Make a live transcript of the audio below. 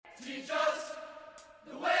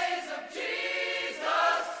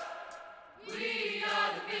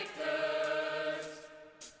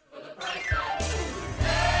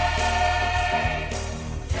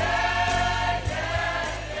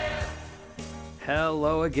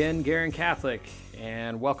Hello again, Garen Catholic,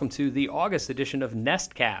 and welcome to the August edition of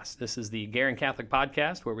Nestcast. This is the Garen Catholic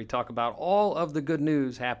podcast where we talk about all of the good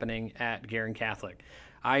news happening at Garen Catholic.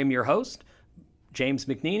 I am your host, James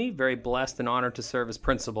McNeely, very blessed and honored to serve as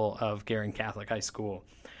principal of Garen Catholic High School.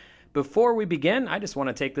 Before we begin, I just want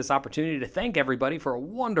to take this opportunity to thank everybody for a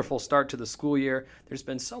wonderful start to the school year. There's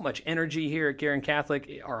been so much energy here at Garen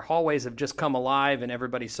Catholic. Our hallways have just come alive, and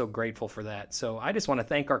everybody's so grateful for that. So I just want to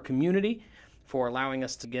thank our community for allowing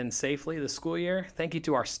us to begin safely the school year. Thank you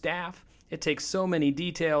to our staff. It takes so many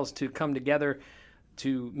details to come together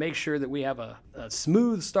to make sure that we have a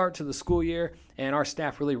smooth start to the school year, and our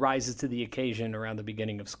staff really rises to the occasion around the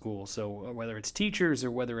beginning of school. So whether it's teachers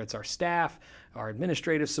or whether it's our staff, our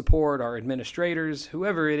administrative support, our administrators,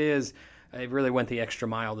 whoever it is, they really went the extra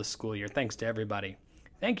mile this school year. Thanks to everybody.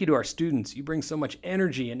 Thank you to our students. You bring so much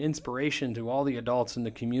energy and inspiration to all the adults in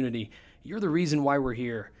the community. You're the reason why we're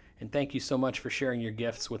here. And thank you so much for sharing your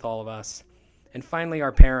gifts with all of us. And finally,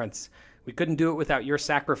 our parents. We couldn't do it without your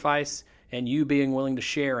sacrifice and you being willing to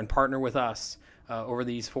share and partner with us over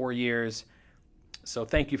these 4 years. So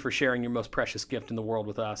thank you for sharing your most precious gift in the world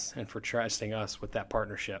with us and for trusting us with that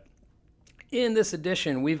partnership. In this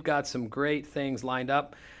edition, we've got some great things lined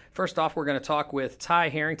up. First off, we're going to talk with Ty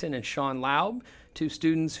Harrington and Sean Laub, two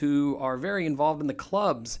students who are very involved in the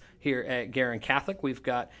clubs here at Garen Catholic. We've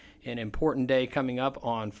got an important day coming up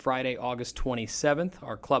on Friday, August 27th,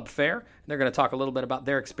 our club fair. They're going to talk a little bit about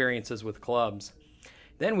their experiences with clubs.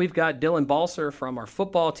 Then we've got Dylan Balser from our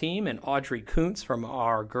football team and Audrey Kuntz from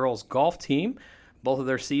our girls golf team. Both of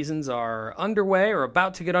their seasons are underway or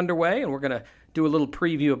about to get underway, and we're going to do a little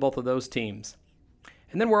preview of both of those teams.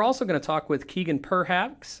 And then we're also going to talk with Keegan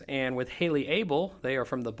Perhaps and with Haley Abel. They are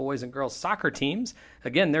from the boys and girls soccer teams.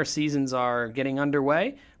 Again, their seasons are getting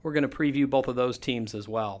underway. We're going to preview both of those teams as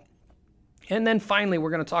well. And then finally, we're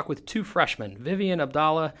going to talk with two freshmen, Vivian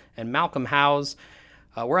Abdallah and Malcolm Howes.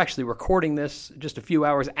 We're actually recording this just a few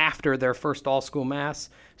hours after their first all-school mass,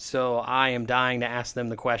 so I am dying to ask them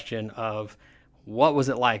the question of what was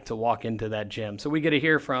it like to walk into that gym. So we get to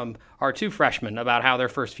hear from our two freshmen about how their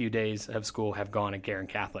first few days of school have gone at Garen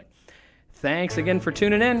Catholic. Thanks again for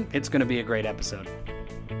tuning in. It's going to be a great episode.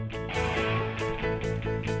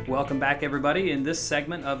 Welcome back, everybody. In this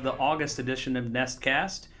segment of the August edition of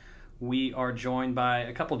Nestcast, we are joined by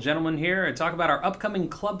a couple gentlemen here to talk about our upcoming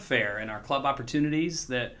club fair and our club opportunities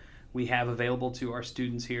that we have available to our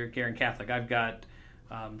students here at Garen Catholic. I've got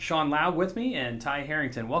Sean Laub with me and Ty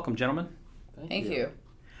Harrington. Welcome, gentlemen. Thank you.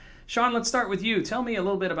 Sean, let's start with you. Tell me a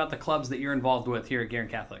little bit about the clubs that you're involved with here at Garen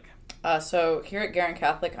Catholic. So here at Garen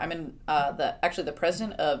Catholic, I'm in the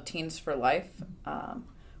president of Teens for Life.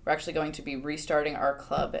 We're actually going to be restarting our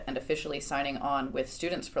club and officially signing on with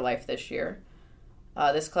Students for Life this year.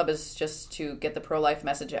 This club is just to get the pro-life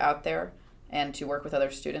message out there and to work with other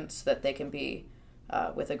students so that they can be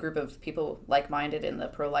with a group of people like-minded in the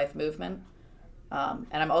pro-life movement. And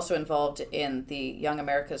I'm also involved in the Young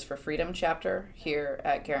Americas for Freedom chapter here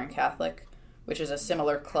at Garen Catholic, which is a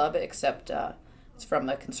similar club except it's from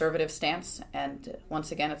the conservative stance. And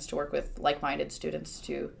once again, it's to work with like-minded students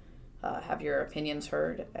to have your opinions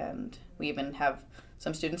heard. And we even have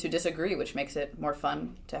some students who disagree, which makes it more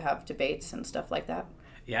fun to have debates and stuff like that.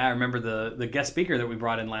 Yeah, I remember the guest speaker that we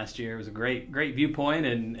brought in last year. It was a great viewpoint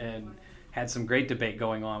and had some great debate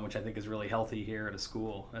going on, which I think is really healthy here at a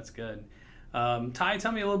school. That's good. Ty,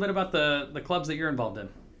 tell me a little bit about the clubs that you're involved in.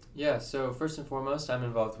 Yeah, so first and foremost, I'm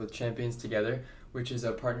involved with Champions Together, which is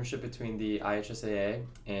a partnership between the IHSAA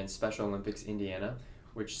and Special Olympics Indiana,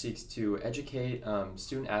 which seeks to educate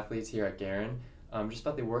student athletes here at Garen just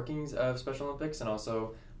about the workings of Special Olympics and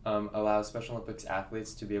also allows Special Olympics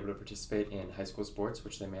athletes to be able to participate in high school sports,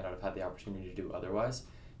 which they may not have had the opportunity to do otherwise.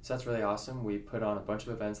 So that's really awesome. We put on a bunch of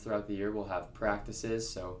events throughout the year. We'll have practices,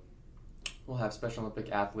 so we'll have Special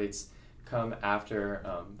Olympic athletes come after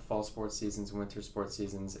fall sports seasons, winter sports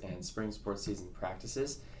seasons, and spring sports season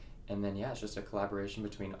practices. And then, it's just a collaboration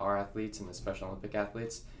between our athletes and the Special Olympic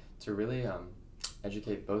athletes to really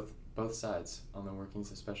educate both sides on the workings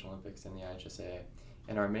of Special Olympics and the IHSAA.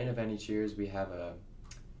 And our main event each year is we have a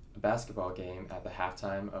basketball game at the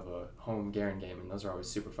halftime of a home Garen game, and those are always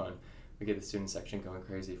super fun. We get the student section going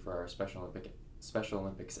crazy for our Special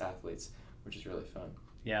Olympics athletes, which is really fun.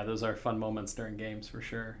 Yeah, those are fun moments during games for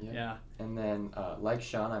sure. Yeah. And then, like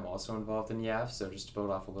Sean, I'm also involved in YAF, so just to build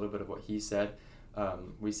off a little bit of what he said,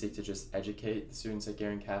 we seek to just educate the students at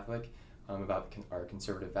Garen Catholic about our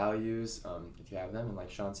conservative values, if you have them. And like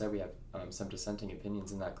Sean said, we have some dissenting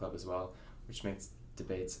opinions in that club as well, which makes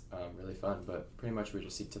debates really fun. But pretty much we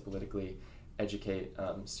just seek to politically educate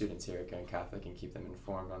students here at Garen Catholic and keep them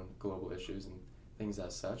informed on global issues and things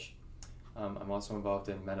as such. I'm also involved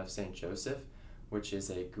in Men of St. Joseph, which is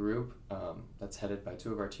a group that's headed by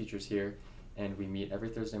two of our teachers here, and we meet every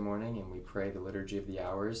Thursday morning and we pray the Liturgy of the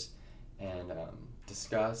Hours and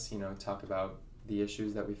discuss, talk about the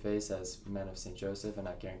issues that we face as Men of St. Joseph and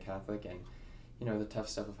at Guerin Catholic, and the tough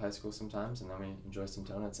stuff of high school sometimes, and then we enjoy some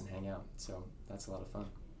donuts and hang out. So that's a lot of fun.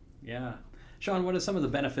 Yeah. Sean, what are some of the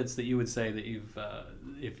benefits that you would say that you've,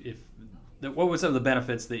 what were some of the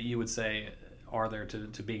benefits that you would say are there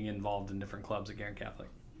to being involved in different clubs at Guerin Catholic?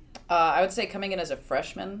 I would say coming in as a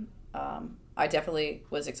freshman, I definitely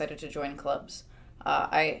was excited to join clubs.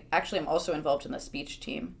 I actually am also involved in the speech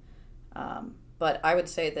team, but I would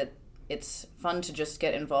say that it's fun to just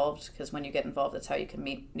get involved, because when you get involved, that's how you can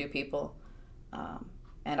meet new people.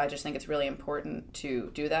 And I just think it's really important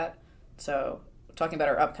to do that. So talking about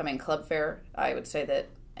our upcoming club fair, I would say that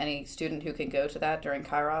any student who can go to that during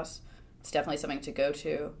Kairos, it's definitely something to go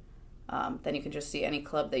to. Then you can just see any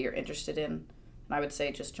club that you're interested in. And I would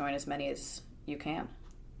say just join as many as you can.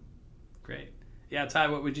 Great. Yeah, Ty,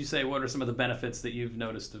 what would you say? What are some of the benefits that you've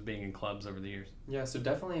noticed of being in clubs over the years? Yeah, so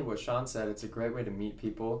definitely what Sean said, it's a great way to meet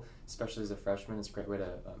people, especially as a freshman. It's a great way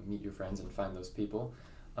to meet your friends and find those people.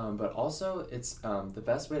 But also, it's the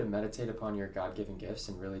best way to meditate upon your God-given gifts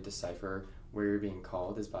and really decipher where you're being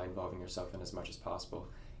called is by involving yourself in as much as possible.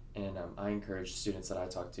 And I encourage students that I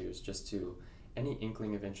talk to is just to, any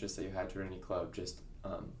inkling of interest that you had to any club, just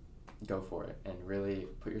go for it and really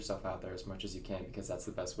put yourself out there as much as you can, because that's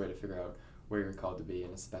the best way to figure out where you're called to be,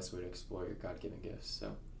 and it's the best way to explore your God-given gifts.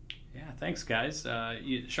 So. Yeah, thanks, guys.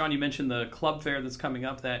 Sean, you mentioned the club fair that's coming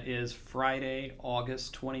up. That is Friday,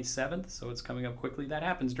 August 27th, so it's coming up quickly. That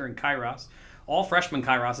happens during Kairos. All freshman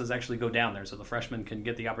Kairoses actually go down there, so the freshmen can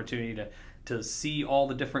get the opportunity to see all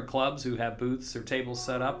the different clubs who have booths or tables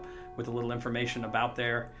set up with a little information about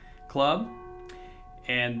their club.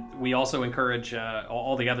 And we also encourage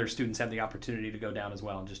all the other students have the opportunity to go down as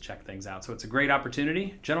well and just check things out. So it's a great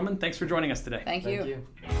opportunity. Gentlemen, thanks for joining us today. Thank you.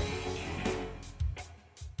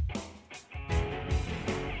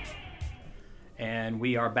 And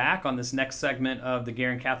we are back on this next segment of the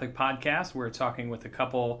Guerin Catholic Podcast. We're talking with a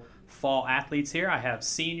couple fall athletes here. I have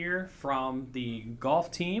senior from the golf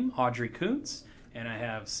team, Audrey Kuntz, and I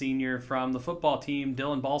have senior from the football team,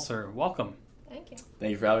 Dylan Balser. Welcome. Thank you.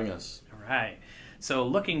 Thank you for having us. All right. So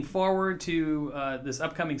looking forward to this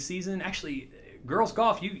upcoming season. Actually, girls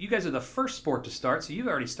golf, you guys are the first sport to start, so you've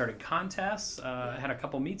already started contests, had a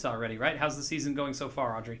couple meets already, right? How's the season going so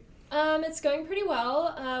far, Audrey? It's going pretty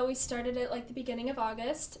well. We started at the beginning of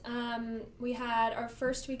August. We had our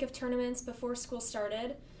first week of tournaments before school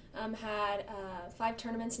started. Had 5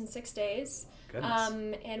 tournaments in 6 days.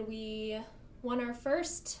 Goodness. And we won our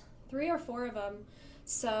first 3 or 4 of them.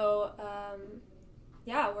 So,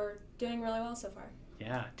 we're doing really well so far.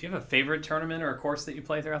 Yeah. Do you have a favorite tournament or a course that you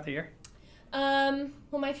play throughout the year? Well,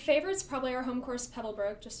 my favorite's probably our home course,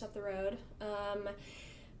 Pebblebrook, just up the road.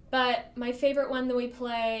 But my favorite one that we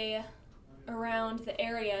play around the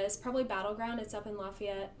area is probably Battleground. It's up in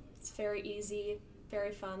Lafayette. It's very easy,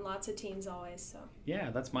 very fun. Lots of teams always. So. Yeah,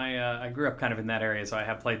 that's my. I grew up kind of in that area, so I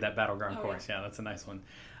have played that Battleground course. Yeah. Yeah, that's a nice one.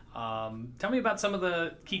 Tell me about some of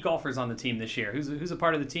the key golfers on the team this year. Who's a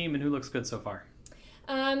part of the team and who looks good so far?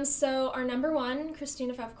 So our number one,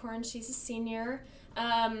 Christina Favcorn, she's a senior.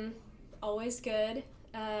 Always good.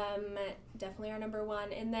 Definitely our number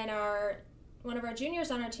one. And then one of our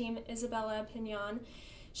juniors on our team, Isabella Pignon,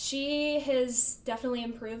 she has definitely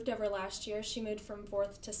improved over last year. She moved from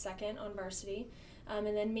 4th to 2nd on varsity. And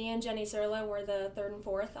then me and Jenny Zerla were the 3rd and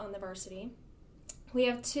 4th on the varsity. We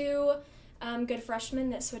have 2 good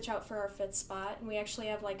freshmen that switch out for our 5th spot. And we actually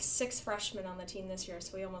have 6 freshmen on the team this year,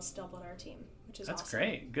 so we almost doubled our team, which is That's awesome.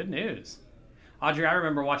 great. Good news. Audrey, I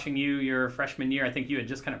remember watching you your freshman year. I think you had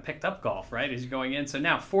just kind of picked up golf, right, as you're going in. So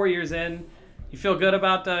now 4 years in, you feel good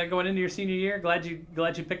about going into your senior year? Glad you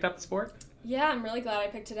picked up the sport? Yeah, I'm really glad I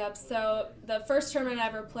picked it up. So the first tournament I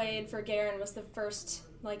ever played for Guerin was the first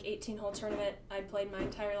 18-hole tournament I'd played my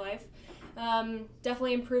entire life.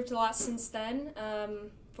 Definitely improved a lot since then.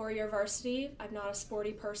 4-year varsity, I'm not a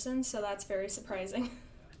sporty person, so that's very surprising.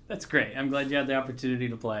 That's great. I'm glad you had the opportunity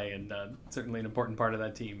to play, and certainly an important part of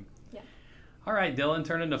that team. Yeah. All right, Dylan,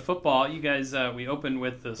 turn into football. You guys, we opened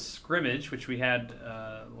with the scrimmage, which we had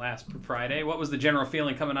last Friday. What was the general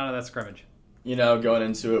feeling coming out of that scrimmage? Going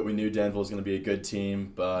into it, we knew Danville was going to be a good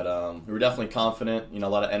team, but we were definitely confident. A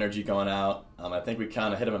lot of energy going out. I think we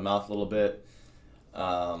kind of hit them in the mouth a little bit.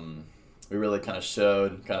 We really kind of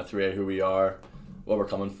showed through who we are, what we're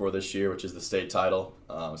coming for this year, which is the state title.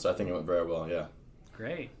 So I think it went very well, yeah.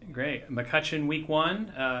 Great. McCutcheon week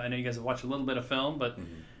 1. I know you guys have watched a little bit of film, but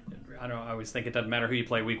I always think it doesn't matter who you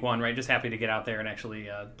play week 1, right? Just happy to get out there and actually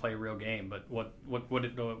play a real game. But what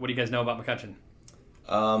do you guys know about McCutcheon?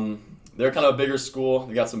 They're kind of a bigger school.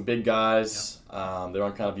 They got some big guys. Yep. They're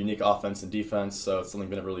on kind of unique offense and defense, so it's something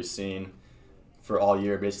we've never really seen for all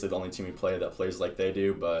year. Basically, the only team we play that plays like they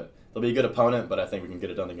do. But they'll be a good opponent, but I think we can get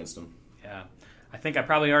it done against them. Yeah. I think I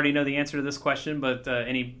probably already know the answer to this question, but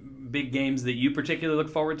any big games that you particularly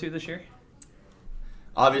look forward to this year?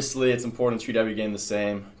 Obviously, it's important to treat every game the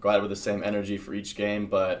same, go out with the same energy for each game,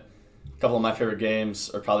 but a couple of my favorite games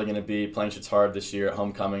are probably going to be playing Chittard this year at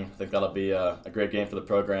homecoming. I think that'll be a great game for the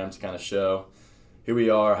program to kind of show who we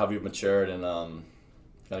are, how we've matured, and kind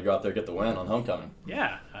of go out there and get the win on homecoming.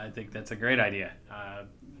 Yeah, I think that's a great idea. I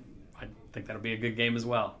think that'll be a good game as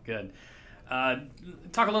well. Good.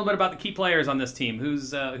 Talk a little bit about the key players on this team.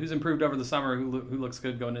 Who's improved over the summer? Who looks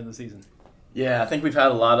good going into the season? Yeah, I think we've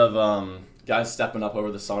had a lot of guys stepping up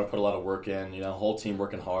over the summer, put a lot of work in. Whole team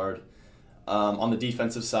working hard. On the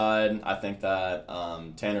defensive side, I think that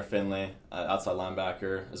Tanner Finley, outside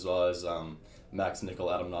linebacker, as well as Max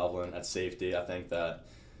Nickel, Adam Novlin at safety. I think that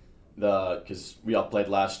because we all played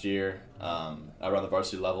last year around the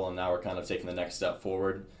varsity level, and now we're kind of taking the next step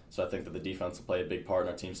forward. So I think that the defense will play a big part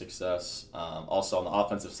in our team's success. Also on the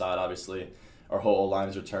offensive side, obviously, our whole O-line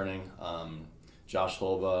is returning. Josh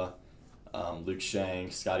Holba, Luke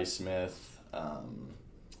Shank, Scotty Smith,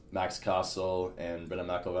 Max Castle, and Brennan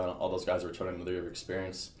McElveen, all those guys are returning with their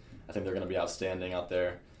experience. I think they're going to be outstanding out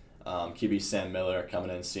there. QB Sam Miller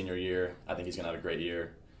coming in senior year. I think he's going to have a great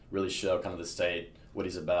year. Really show kind of the state, what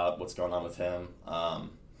he's about, what's going on with him.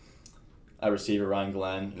 Our receiver, Ryan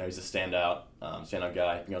Glenn, he's a standout guy. He's been going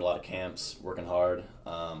to a lot of camps, working hard.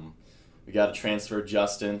 We got a transfer,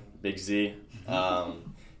 Justin, Big Z.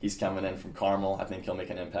 He's coming in from Carmel. I think he'll make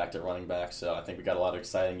an impact at running back. So I think we got a lot of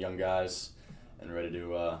exciting young guys and ready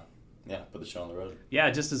to put the show on the road. Yeah,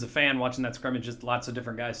 just as a fan watching that scrimmage, just lots of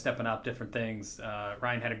different guys stepping up, different things.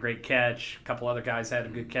 Ryan had a great catch. A couple other guys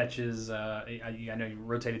had good catches. I know you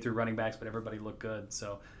rotated through running backs, but everybody looked good.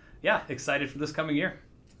 So, yeah, excited for this coming year.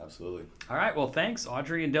 Absolutely. All right, well, thanks,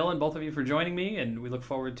 Audrey and Dylan, both of you for joining me, and we look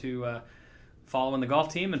forward to following the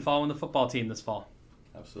golf team and following the football team this fall.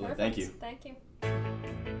 Absolutely. Perfect. Thank you.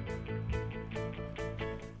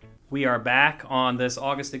 We are back on this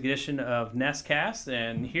August edition of Nestcast,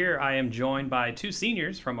 and here I am joined by 2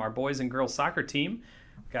 seniors from our boys and girls soccer team.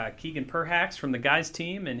 We've got Keegan Perhax from the guys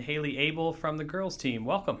team and Haley Abel from the girls team.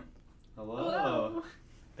 Welcome. Hello.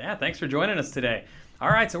 Yeah, thanks for joining us today. All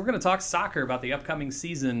right, so we're going to talk soccer about the upcoming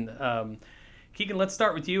season. Keegan, let's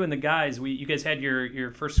start with you and the guys. You guys had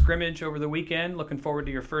your first scrimmage over the weekend. Looking forward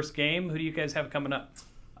to your first game. Who do you guys have coming up?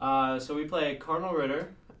 So we play Cardinal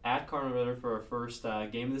Ritter at Cardinal Ritter for our first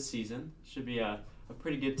game of the season. Should be a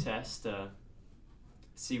pretty good test to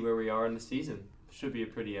see where we are in the season. Should be a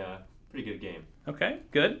pretty good game. Okay,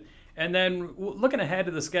 good. And then looking ahead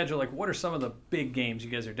to the schedule, what are some of the big games you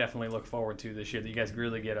guys are definitely look forward to this year that you guys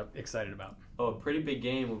really get excited about? Oh, a pretty big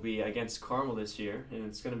game will be against Carmel this year, and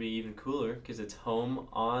it's going to be even cooler because it's home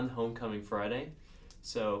on homecoming Friday.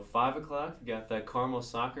 So 5 o'clock, we got that Carmel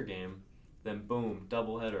soccer game. Then boom,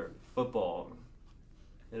 doubleheader, football.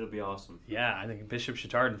 It'll be awesome. Yeah, I think Bishop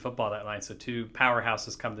Chittard and football that night. So 2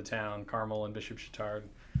 powerhouses come to town, Carmel and Bishop Chittard,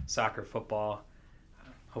 soccer, football.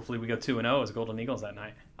 Hopefully we go 2-0 as Golden Eagles that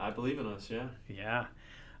night. I believe in us, yeah.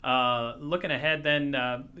 Yeah. Looking ahead then,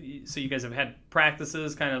 so you guys have had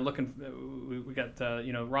practices, kind of looking, we got,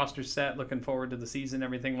 roster set, looking forward to the season,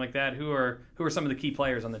 everything like that. Who are some of the key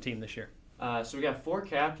players on the team this year? So we got 4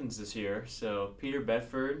 captains this year. So Peter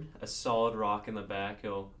Bedford, a solid rock in the back.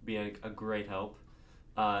 He'll be a great help.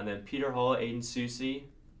 And then Peter Hall, Aiden Susi,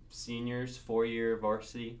 seniors, 4-year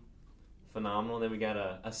varsity. Phenomenal. Then we got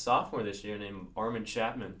a sophomore this year named Armin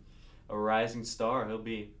Chapman, a rising star. He'll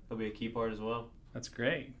be a key part as well. That's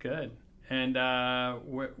great. Good. And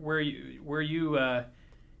where you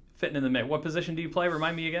fitting in the mix? What position do you play?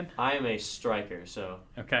 Remind me again. I am a striker, so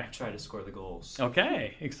okay. I try to score the goals.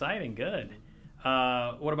 Okay, exciting. Good.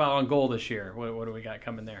 What about on goal this year? What do we got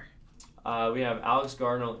coming there? We have Alex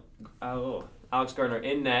Gardner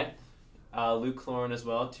in net. Luke Cloran as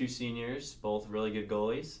well, 2 seniors, both really good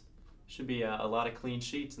goalies. Should be a lot of clean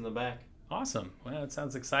sheets in the back. Awesome. Well, it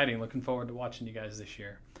sounds exciting. Looking forward to watching you guys this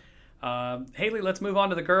year. Haley, let's move on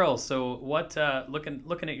to the girls. So what,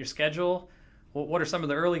 looking at your schedule, what are some of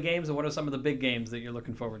the early games and what are some of the big games that you're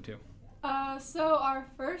looking forward to? So our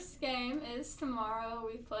first game is tomorrow.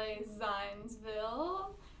 We play Zionsville.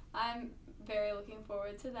 I'm very looking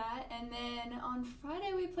forward to that. And then on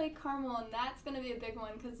Friday we play Carmel, and that's going to be a big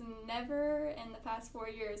one because never in the past 4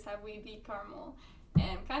 years have we beat Carmel.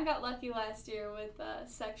 And kind of got lucky last year with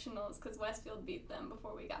sectionals because Westfield beat them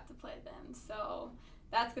before we got to play them. So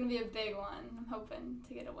that's going to be a big one. I'm hoping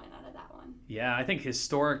to get a win out of that one. Yeah, I think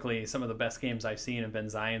historically some of the best games I've seen have been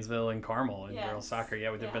Zionsville and Carmel in girls soccer.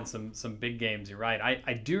 Yeah, there have been some big games. You're right.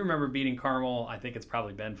 I do remember beating Carmel. I think it's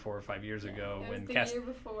probably been 4 or 5 years ago. It was the year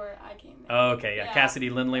before I came there. Oh, okay, yeah. Cassidy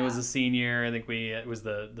Lindley was a senior. I think it was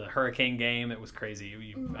the Hurricane game. It was crazy.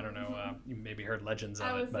 I don't know. You maybe heard legends of it.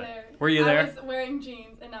 I was there. Were you there? I was wearing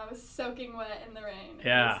jeans and I was soaking wet in the rain.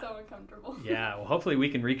 Yeah. It was so uncomfortable. Yeah. Well, hopefully we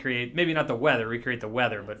can recreate maybe not the weather,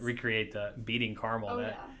 but recreate the beating Carmel.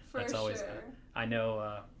 Oh, that's always sure. I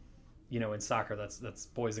know in soccer that's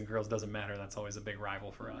boys and girls doesn't matter. That's always a big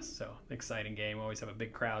rival for us. So exciting game. We always have a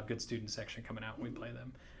big crowd, good student section coming out when we play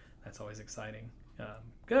them. That's always exciting.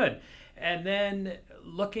 Good. And then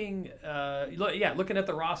looking at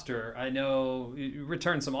the roster, I know you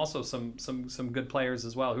returned some good players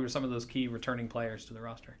as well. Who are some of those key returning players to the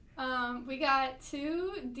roster? We got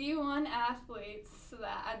 2 D1 athletes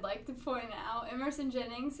that I'd like to point out. Emerson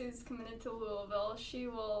Jennings, who's committed to Louisville, she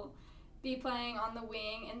will be playing on the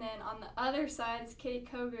wing. And then on the other side is Katie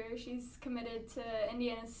Koger. She's committed to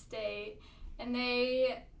Indiana State. And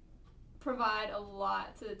they provide a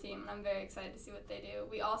lot to the team, and I'm very excited to see what they do.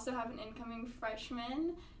 We also have an incoming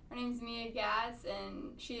freshman. Her name's Mia Gatz,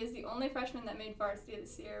 and she is the only freshman that made varsity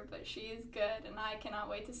this year, but she is good, and I cannot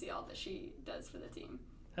wait to see all that she does for the team.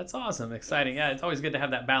 That's awesome. Exciting. Yeah, it's always good to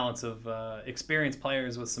have that balance of experienced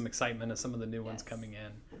players with some excitement of some of the new ones coming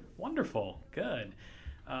in. Wonderful. Good.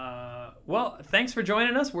 Well, thanks for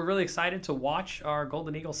joining us. We're really excited to watch our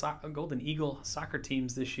Golden Eagle soccer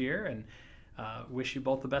teams this year, and wish you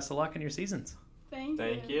both the best of luck in your seasons.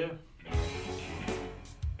 Thank you.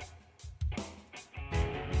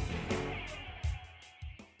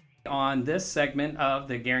 On this segment of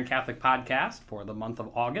the Guerin Catholic Podcast for the month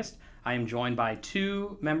of August, I am joined by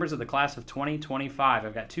 2 members of the class of 2025.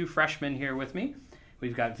 I've got 2 freshmen here with me.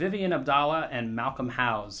 We've got Vivian Abdallah and Malcolm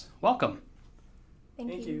Howes. Welcome.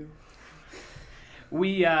 Thank you.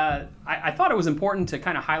 I thought it was important to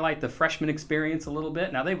kind of highlight the freshman experience a little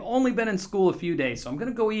bit. Now, they've only been in school a few days, so I'm going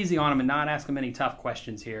to go easy on them and not ask them any tough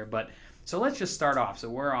questions here. So let's just start off. So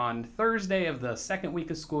we're on Thursday of the second week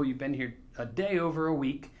of school. You've been here a day over a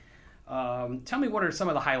week. Tell me, what are some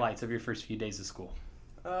of the highlights of your first few days of school?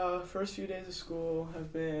 First few days of school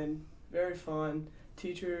have been very fun.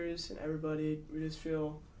 Teachers and everybody, we just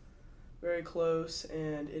feel very close,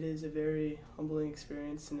 and it is a very humbling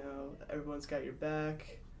experience to know that everyone's got your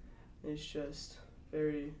back. And it's just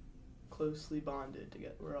very closely bonded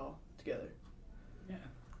together. We're all together. Yeah,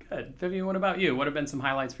 good. Vivian, what about you? What have been some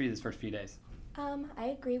highlights for you this first few days?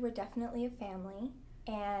 I agree. We're definitely a family,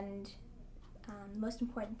 and the most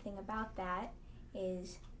important thing about that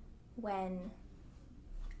is when,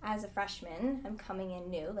 as a freshman, I'm coming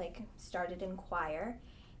in new, started in choir,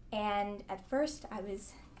 and at first I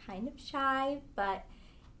was kind of shy, but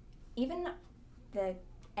even the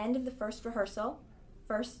end of the first rehearsal,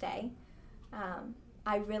 first day,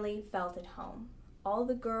 I really felt at home. All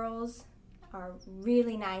the girls are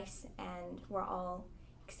really nice, and we're all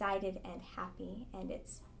excited and happy, and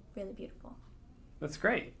it's really beautiful. That's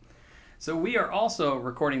great. So we are also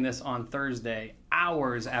recording this on Thursday,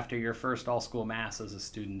 hours after your first all-school mass as a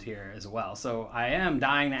student here as well. So I am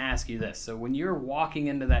dying to ask you this. So when you're walking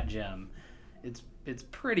into that gym, it's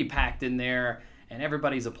pretty packed in there, and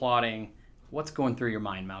everybody's applauding. What's going through your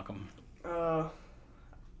mind, Malcolm? To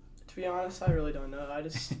be honest, I really don't know.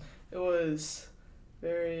 It was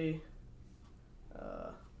very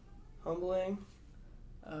humbling.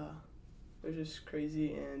 It was just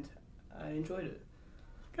crazy, and I enjoyed it.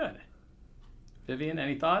 Good. Vivian,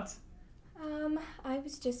 any thoughts? I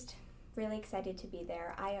was just really excited to be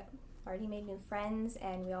there. I already made new friends,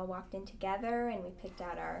 and we all walked in together, and we picked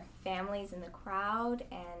out our families in the crowd,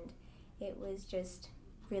 and it was just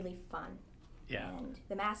really fun. Yeah. And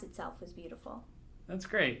the Mass itself was beautiful. That's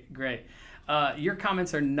great. Your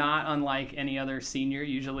comments are not unlike any other senior.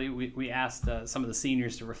 Usually we asked some of the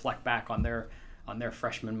seniors to reflect back on their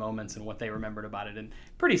freshman moments and what they remembered about it, and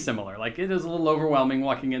pretty similar. Like, it is a little overwhelming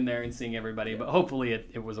walking in there and seeing everybody, but hopefully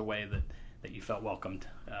it was a way that you felt welcomed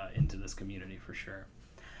into this community for sure.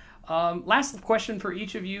 Last question for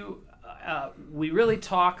each of you. We really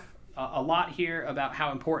talk a lot here about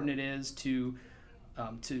how important it is to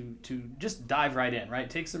just dive right in, right?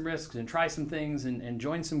 Take some risks and try some things and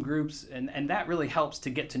join some groups, and that really helps to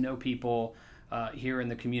get to know people here in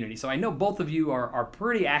the community. So I know both of you are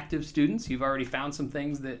pretty active students. You've already found some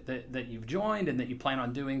things that you've joined and that you plan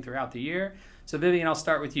on doing throughout the year. So Vivian, I'll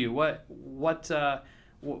start with you. What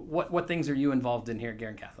things are you involved in here at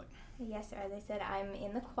Guerin Catholic? Yes, as I said, I'm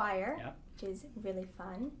in the choir, Yep. which is really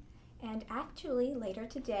fun. And actually, later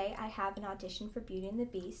today, I have an audition for Beauty and the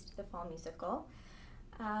Beast, the fall musical.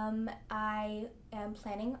 I am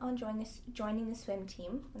planning on joining the swim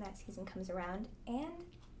team when that season comes around, and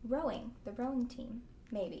the rowing team,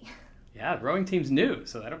 maybe. Yeah, the rowing team's new,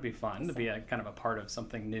 so that'll be fun to be kind of a part of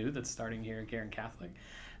something new that's starting here at Guerin Catholic.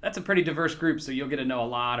 That's a pretty diverse group, so you'll get to know a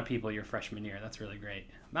lot of people your freshman year. That's really great.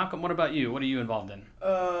 Malcolm, what about you? What are you involved in?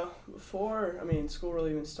 Before school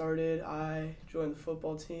really even started, I joined the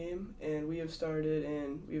football team, and we have started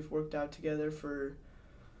and we've worked out together for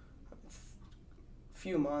a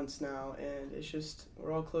few months now, and it's just,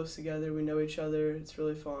 we're all close together, we know each other, it's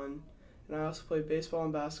really fun. And I also play baseball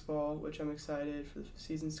and basketball, which I'm excited for the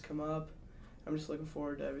seasons to come up. I'm just looking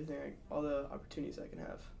forward to everything, all the opportunities I can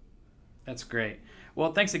have. That's great.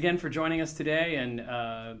 Well, thanks again for joining us today, and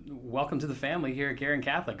welcome to the family here at Guerin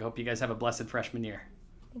Catholic. I hope you guys have a blessed freshman year.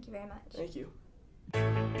 Thank you very much. Thank you.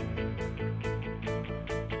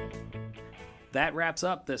 That wraps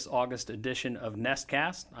up this August edition of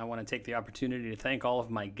Nestcast. I want to take the opportunity to thank all of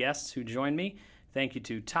my guests who joined me. Thank you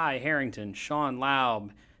to Ty Harrington, Sean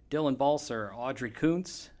Laub, Dylan Balser, Audrey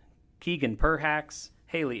Kuntz, Keegan Perhax,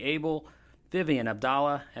 Haley Abel, Vivian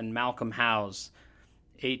Abdallah, and Malcolm Howes.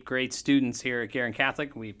 8 great students here at Guerin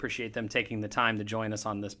Catholic. We appreciate them taking the time to join us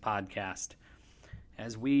on this podcast.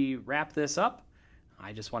 As we wrap this up,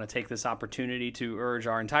 I just want to take this opportunity to urge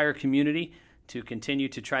our entire community to continue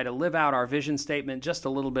to try to live out our vision statement just a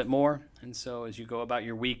little bit more. And so as you go about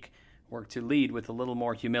your week, work to lead with a little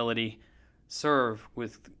more humility, serve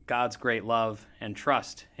with God's great love, and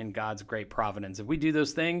trust in God's great providence. If we do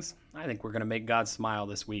those things, I think we're going to make God smile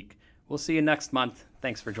this week. We'll see you next month.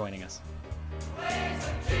 Thanks for joining us.